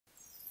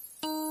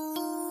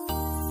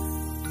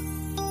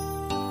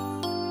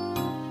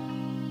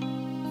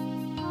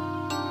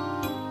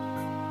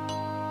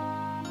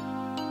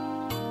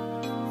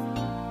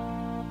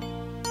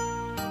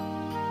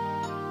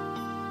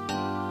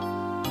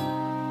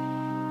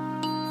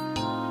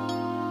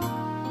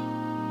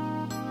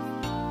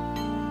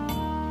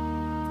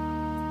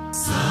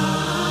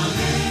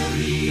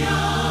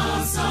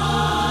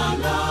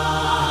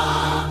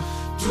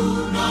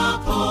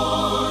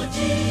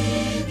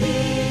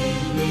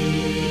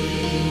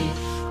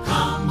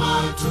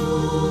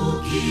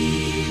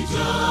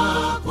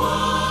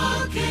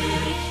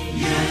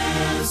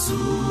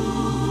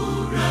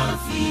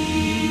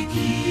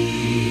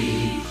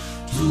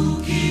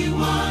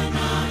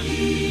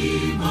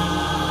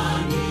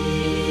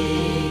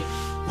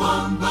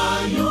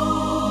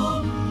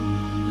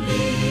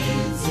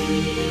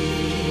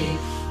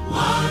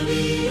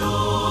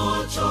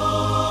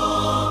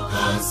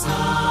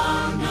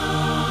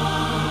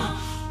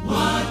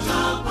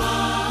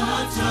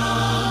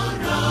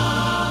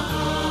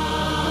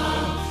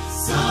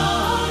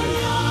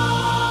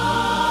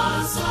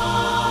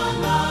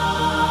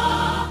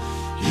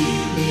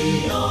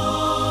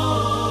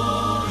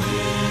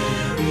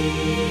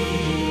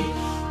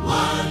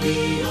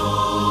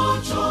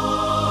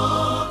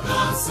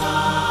waliochoka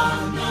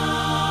sana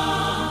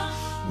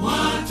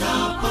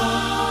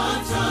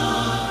watapata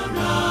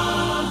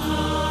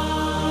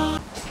raha.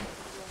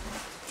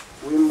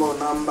 Wimbo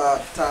namba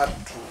 3.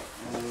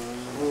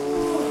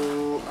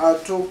 Mungu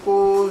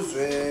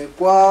atukuzwe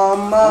kwa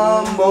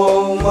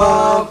mambo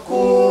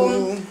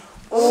makuu,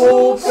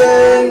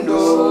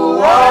 upendo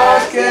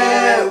wake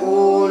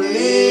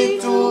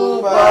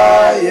ulitupa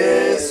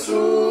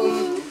Yesu,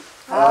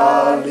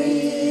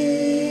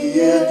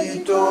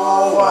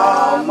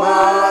 aliyejitoa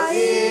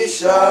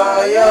maisha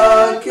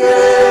yake,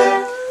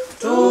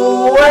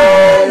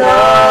 tuwe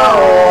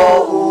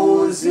nao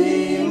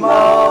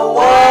uzima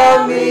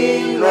wa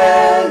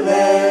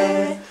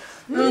milele.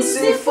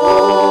 Msifu,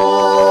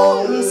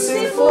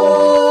 msifu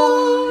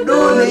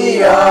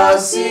dunia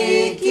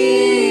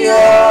sikia,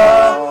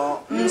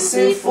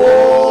 msifu,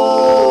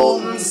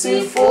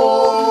 msifu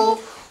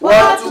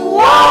watu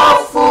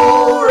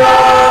wafurahi,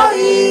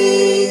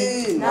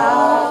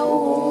 na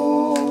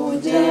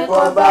uje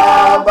kwa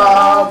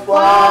Baba,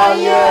 kwa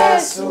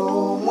Yesu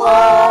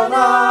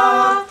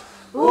mwana,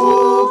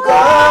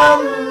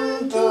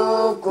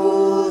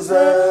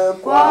 ukamtukuze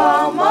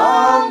kwa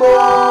mambo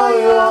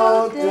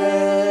yote.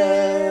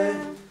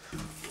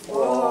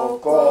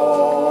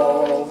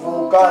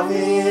 Wokovu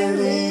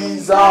kamili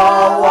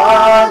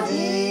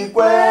zawadi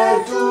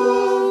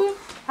kwetu,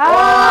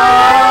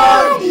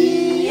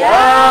 ahadi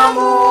ya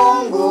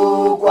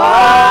Mungu kwa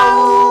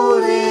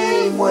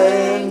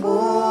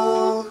ulimwengu,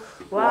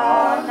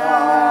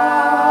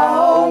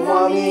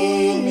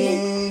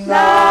 wanaomwamini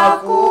na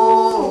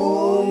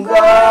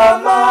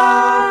kuungama,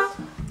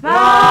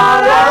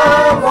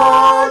 mara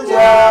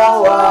moja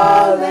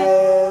wale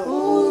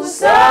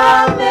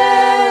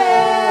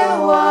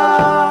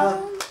husamehewa.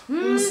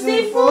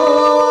 Msifu,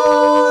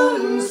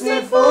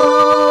 msifu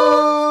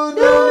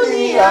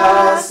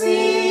dunia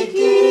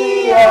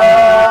sikia,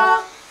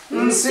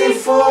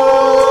 msifu,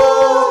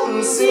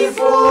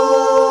 msifu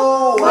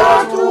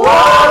watu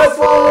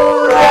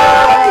wafurahi,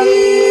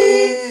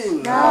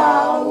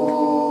 na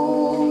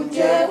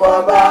uje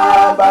kwa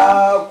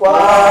Baba,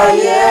 kwa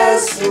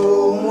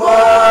Yesu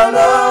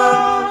mwana,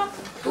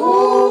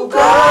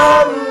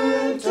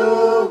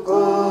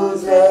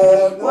 ukamtukuze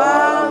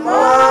kwa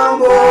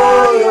mambo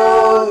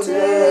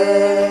yote.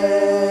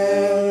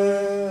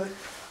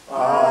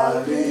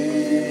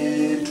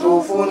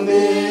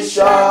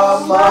 Alitufundisha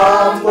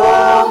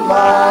mambo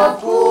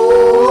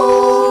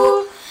makuu,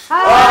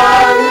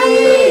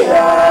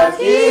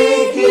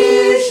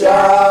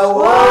 alihakikisha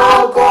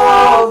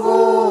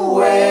wokovu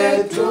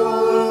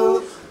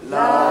wetu,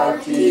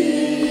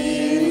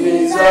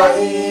 lakini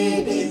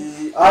zaidi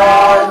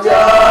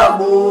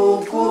ajabu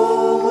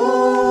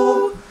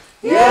kuu,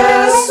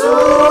 Yesu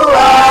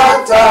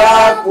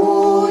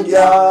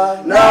atakuja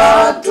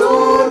na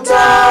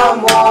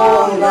tutamwona.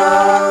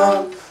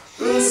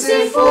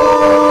 Msifu,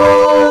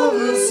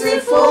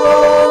 msifu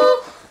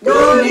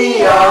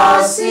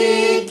dunia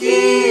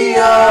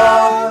sikia,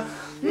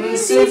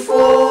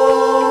 msifu,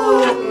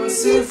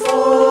 msifu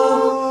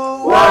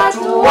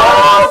watu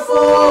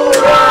wafurahi,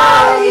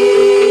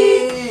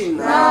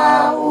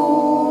 na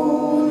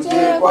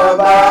uje kwa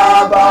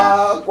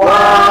Baba,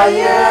 kwa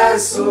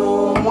Yesu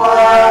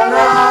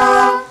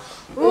mwana,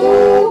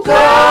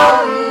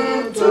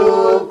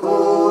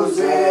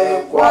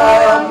 ukamtukuze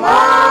kwa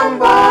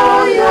mambo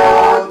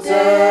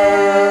yote.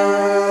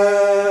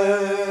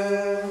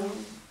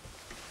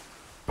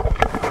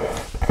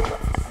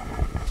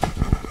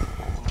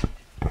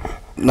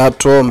 Na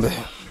tuombe.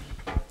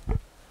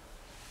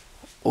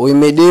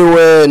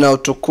 Uhimidiwe na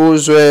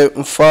utukuzwe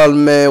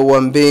mfalme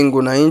wa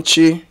mbingu na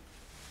nchi,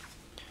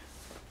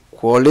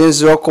 kwa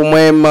ulinzi wako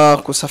mwema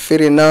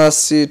kusafiri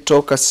nasi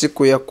toka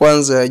siku ya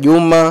kwanza ya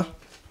juma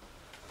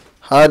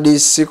hadi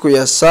siku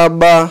ya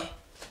 7,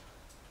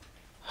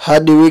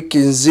 hadi wiki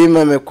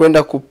nzima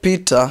imekwenda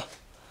kupita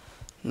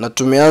na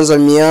tumeanza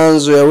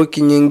mianzo ya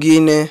wiki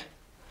nyingine.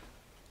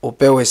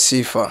 Upewe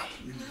sifa.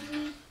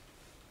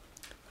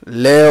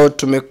 Leo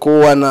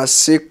tumekuwa na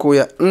siku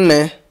ya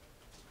 4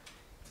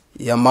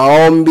 ya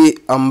maombi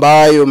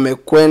ambayo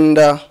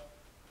umekwenda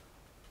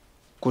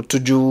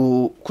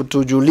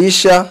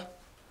kutujulisha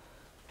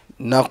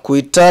na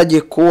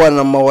kuhitaji kuwa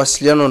na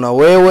mawasiliano na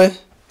wewe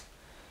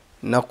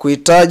na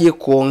kuhitaji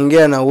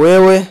kuongea na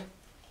wewe.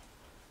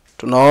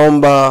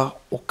 Tunaomba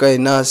ukae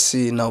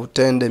nasi na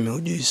utende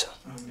miujiza.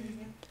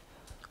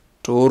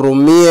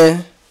 Tuhurumie,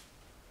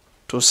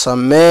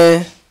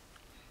 tusamee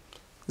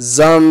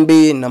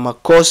dhambi na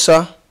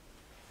makosa.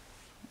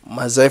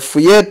 Madhaifu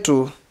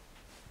yetu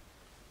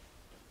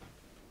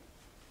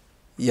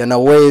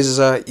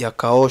yanaweza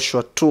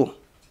yakaoshwa tu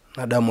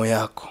na damu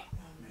yako.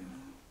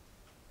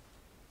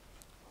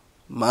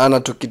 Maana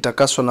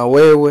tukitakaswa na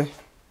wewe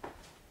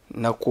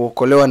na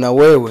kuokolewa na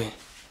wewe,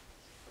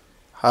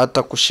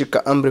 hata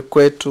kushika amri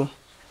kwetu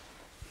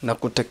na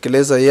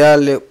kutekeleza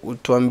yale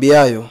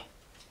utuambiayo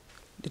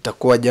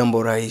litakuwa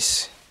jambo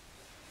rahisi.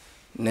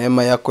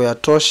 Neema yako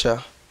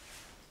yatosha,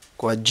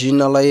 kwa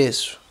jina la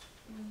Yesu.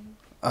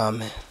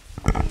 Amen.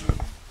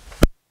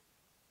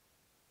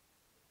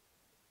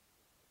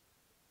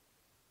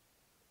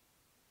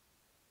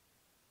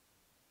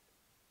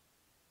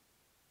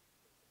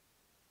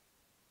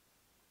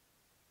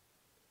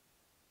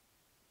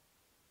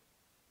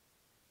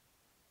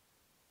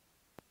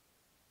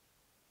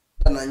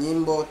 na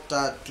nyimbo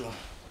 3.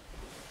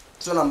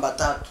 Sio namba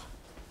 3.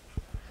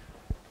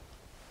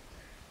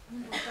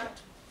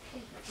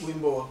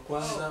 Wimbo wa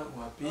kwanza,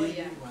 wa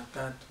pili, wa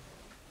tatu.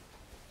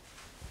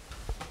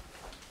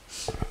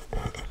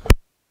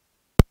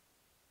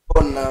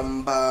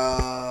 Namba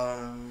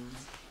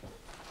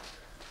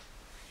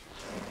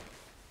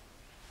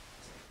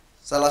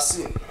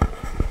Salasini.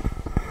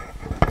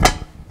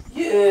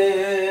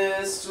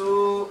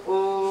 Yesu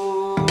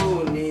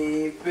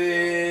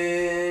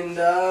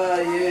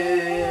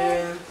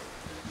unipendaye,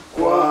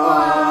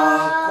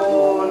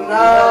 kwako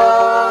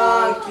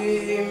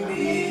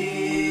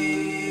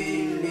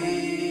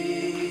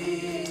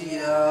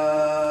nakimbilia.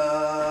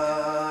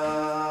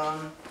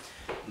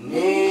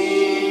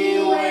 Ni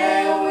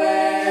wewe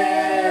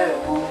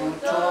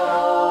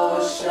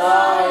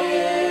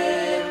utoshaye,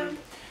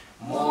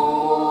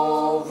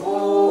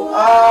 mwovu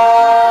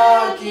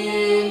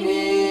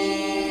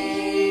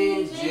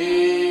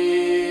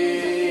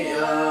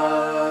akinijia.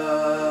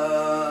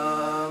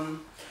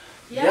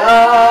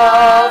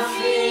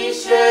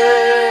 Yafishe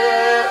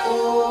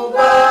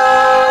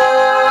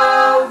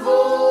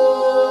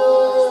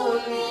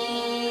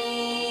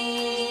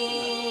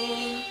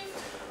ubavuni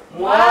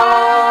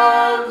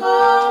mwako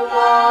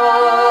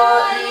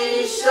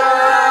maisha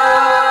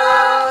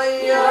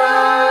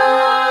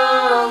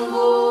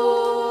yangu,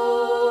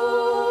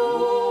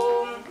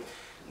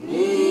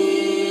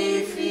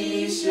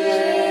 nifishe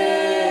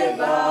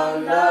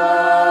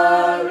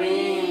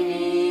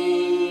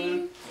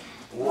bandarini,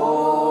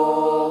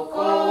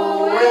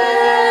 wokowe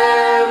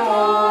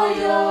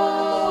moyo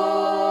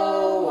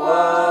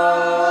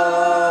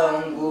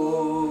wangu.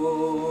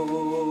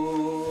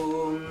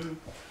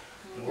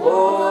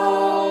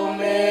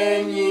 Ngome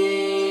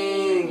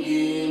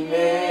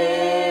nyingine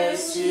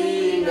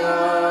sina,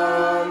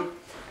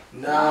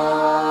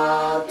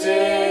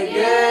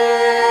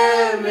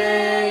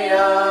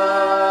 nategemea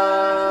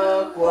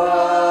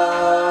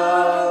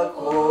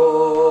kwako.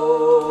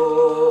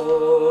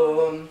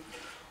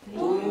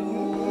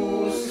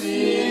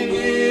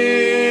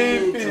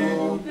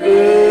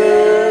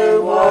 Usinitupe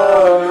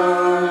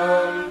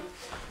Bwana,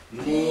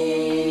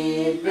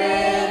 nipe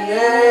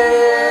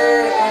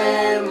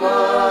neema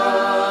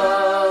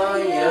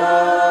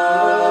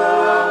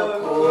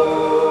yako.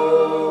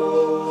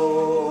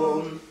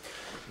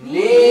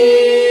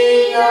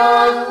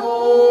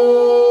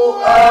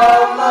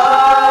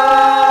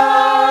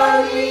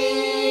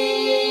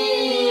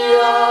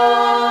 Ninakuamalia,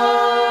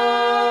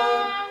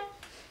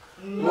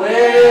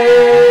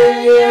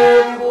 mwenye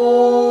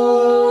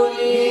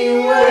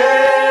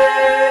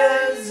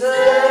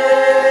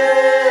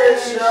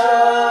kuniwezesha,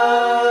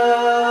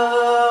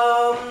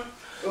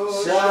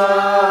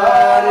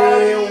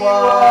 shari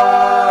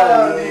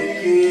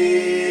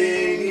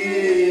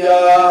wanikingia,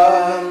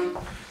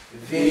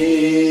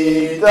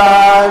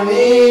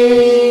 vitani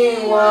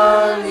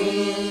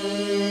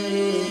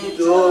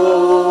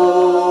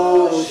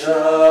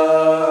wanitosha.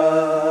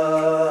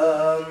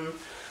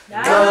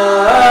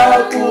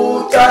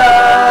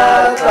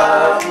 Nakutaka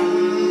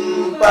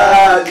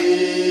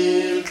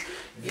mpaji,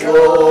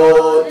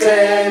 vyote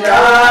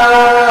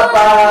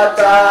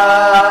napata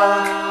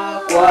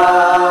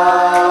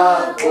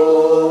kwako.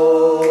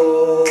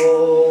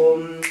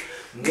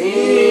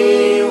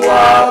 Ni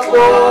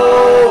wako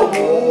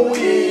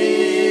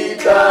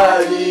muhitaji,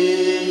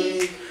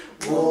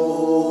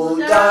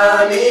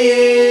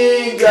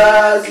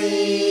 utanijazi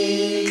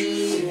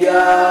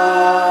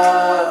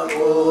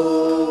vyako.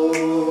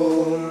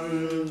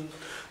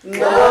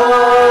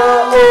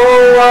 Nao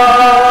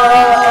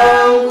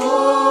wangu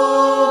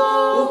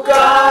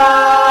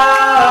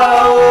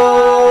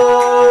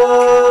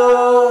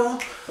ukao,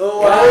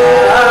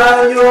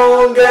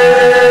 wanyonge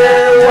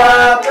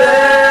wape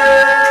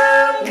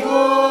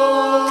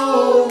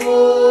nguvu,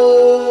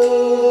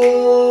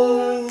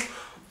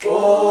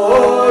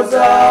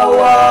 poza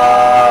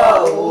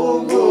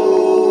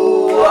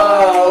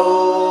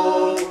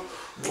wauguao,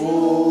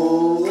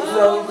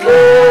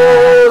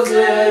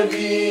 uongoze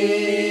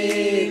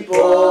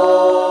vipofu.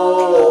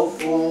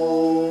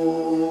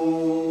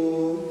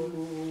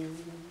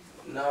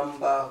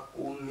 Namba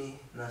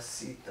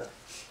 16.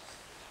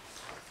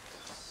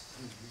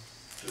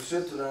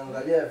 Tusio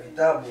tunaangalia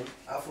vitabu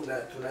afu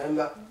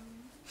tunaimba.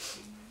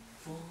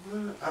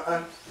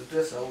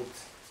 Tutoe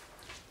sauti.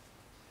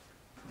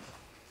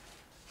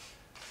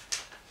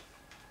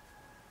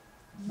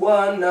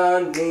 Bwana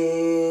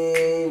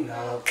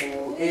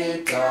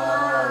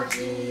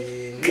ninakuhitaji,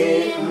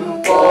 ni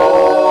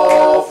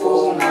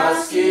mpofu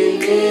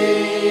maskini,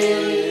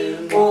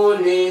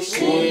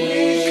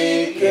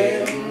 unishike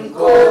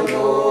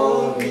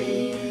mkononi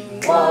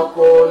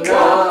mwako,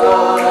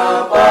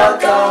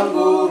 napata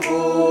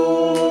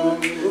nguvu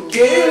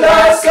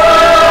kila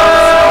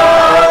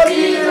saa,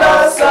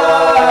 kila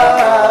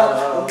saa.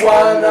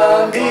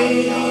 Bwana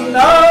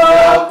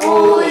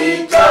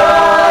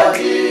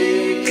ninakuhitaji,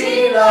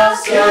 kila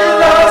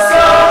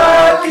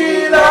saa,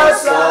 kila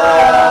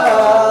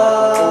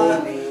saa.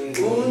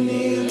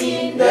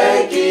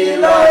 Unilinde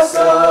kila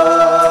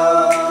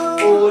saa,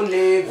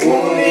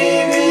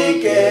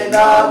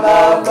 na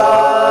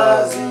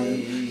mavazi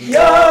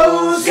ya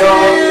usikivu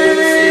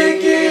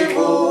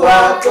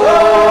wako.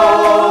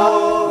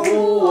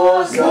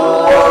 Nguo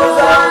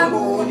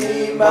zangu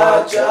ni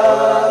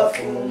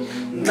machafu,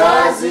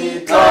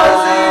 nazitamani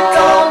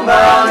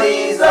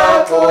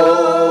zako.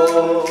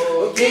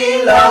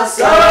 Kila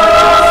saa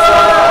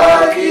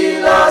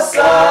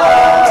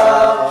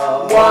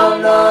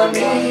Bwana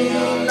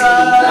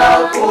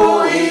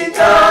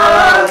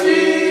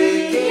ninakuhitaji.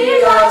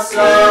 Kila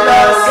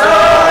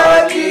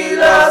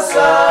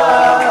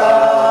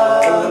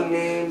saa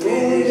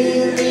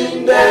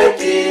unilinde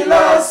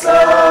kila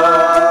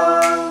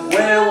saa.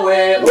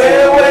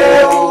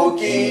 Wewe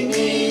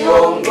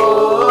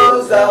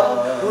ukiniongoza,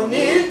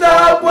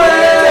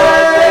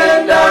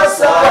 nitakwenda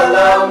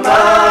salama.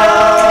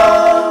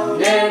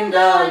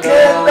 Nenda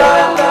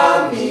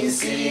nami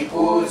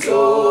siku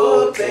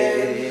zote,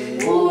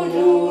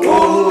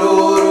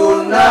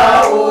 nuru na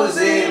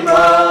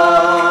uzima.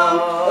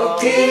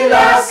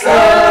 Kila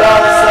saa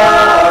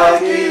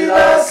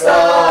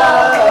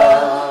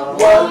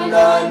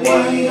Bwana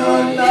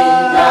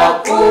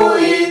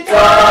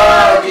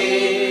ninakuhitaji.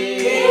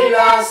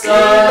 Kila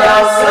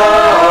saa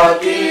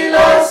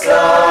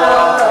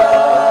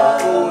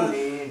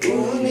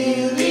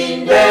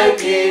unilinde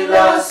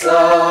kila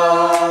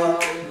saa.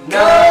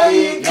 Na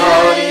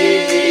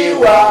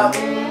ikiwa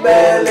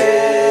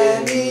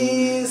mbeleni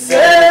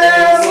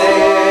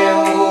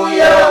sehemu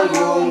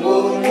yangu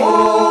ngumu,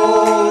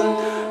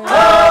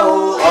 au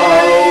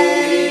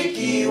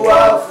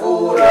ikiwa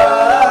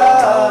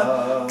furaha,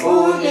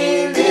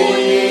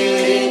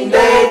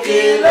 unilinde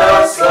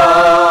kila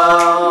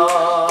saa.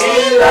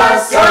 Kila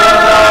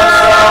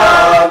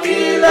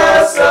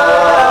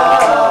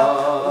saa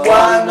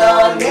Bwana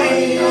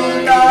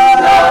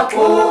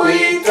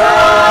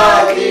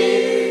ninakuhitaji.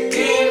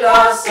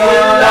 Kila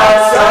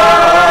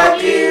saa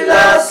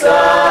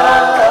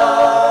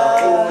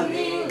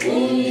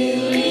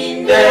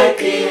unilinde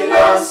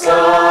kila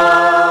saa.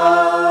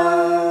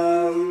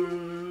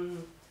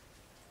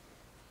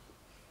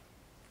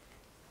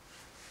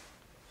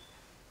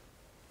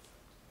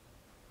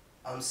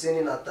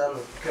 Hamsini na tano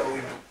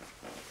kawi.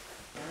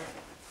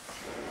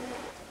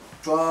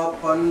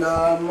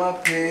 Twapanda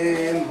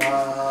mapema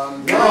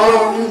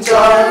na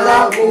mchana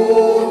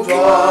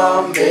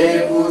kutwa,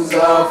 mbegu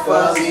za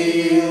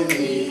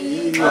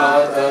fadhili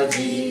hata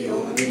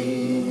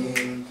jioni.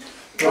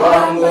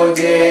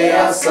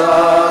 Twangojea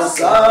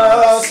sasa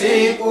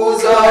siku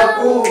za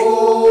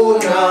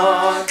kuvuna,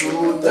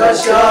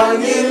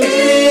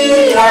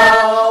 tutashangilia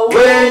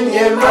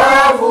wenye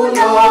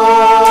mavuno.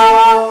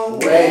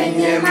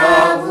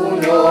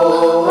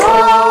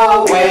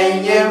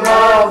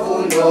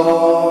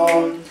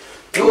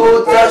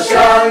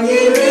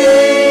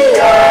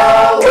 Tutashangilia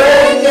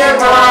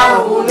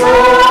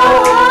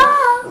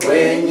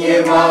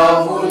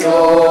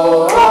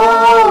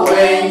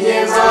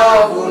wenye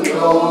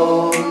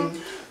mavuno.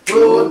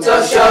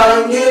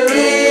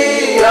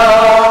 Tutashangilia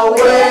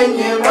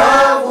wenye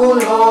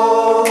mavuno.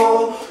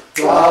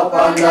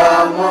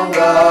 Twapanda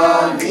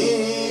mwangani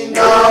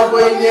na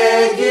kwenye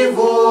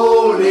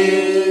kivuli,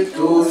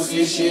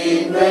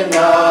 tusishindwe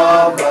na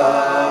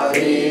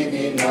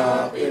baridi na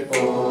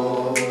pepo.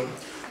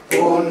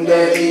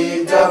 Punde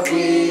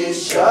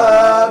itakwisha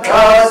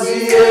kazi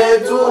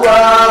yetu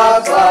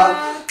hapa,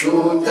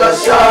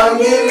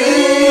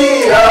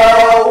 tutashangilia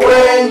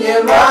wenye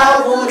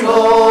mavuno.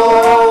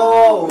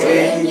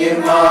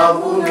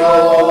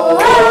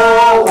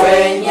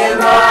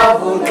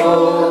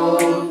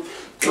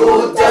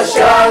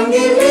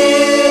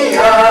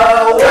 Tutashangilia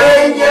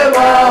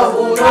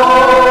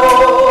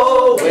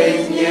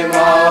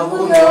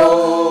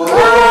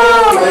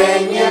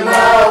wenye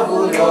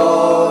mavuno.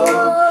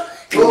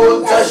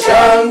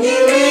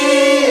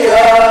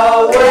 Tutashangilia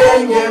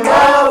wenye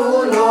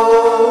mavuno.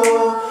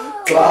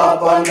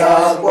 Twapanda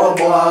kwa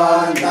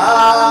Bwana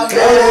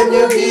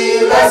penye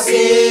kila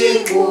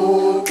siku,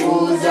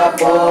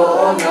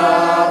 tujapoona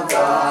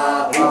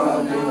taabu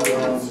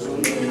ya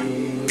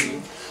huzuni.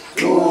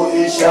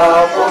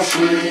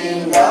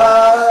 Tuishaposhinda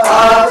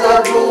hata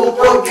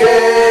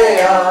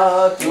tupokea,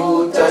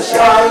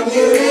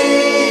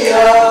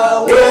 tutashangilia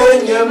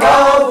wenye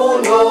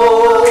mavuno.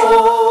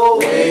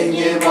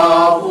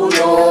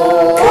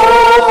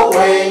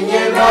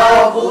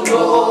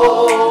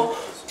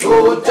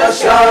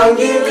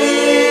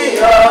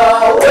 Tutashangilia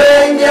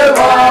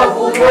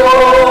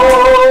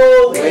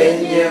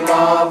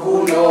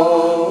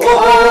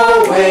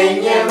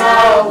wenye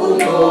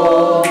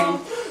mavuno.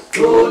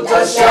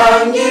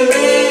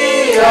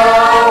 Tutashangilia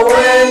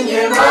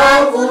wenye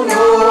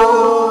mavuno.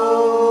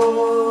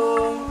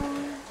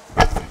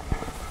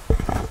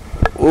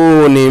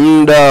 Huu ni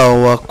muda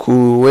wa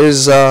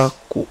kuweza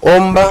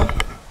kuomba,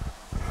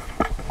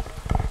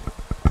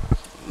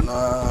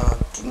 na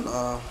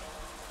tuna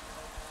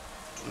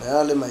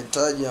yale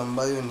mahitaji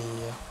ambayo ni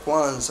ya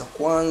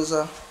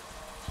kwanza,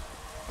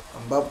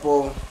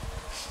 ambapo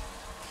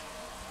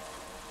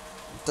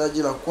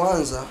hitaji la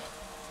kwanza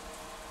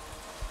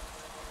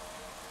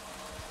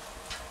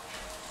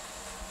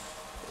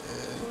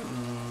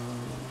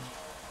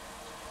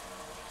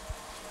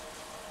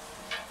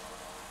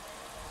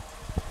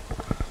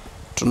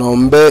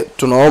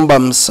tunaomba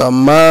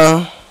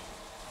msamaha,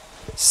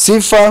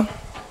 sifa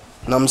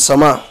na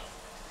msamaha.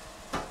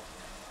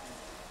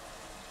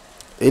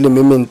 Ili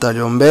mimi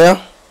nitaliombea.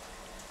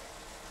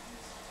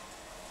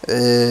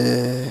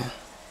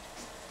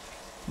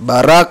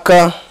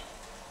 Baraka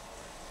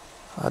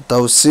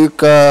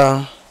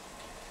atahusika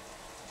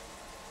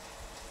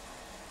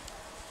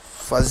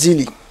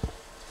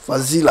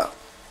Fazila.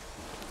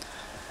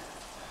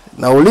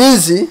 Na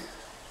ulinzi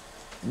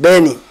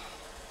Beni.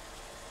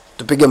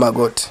 Tupige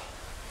magoti.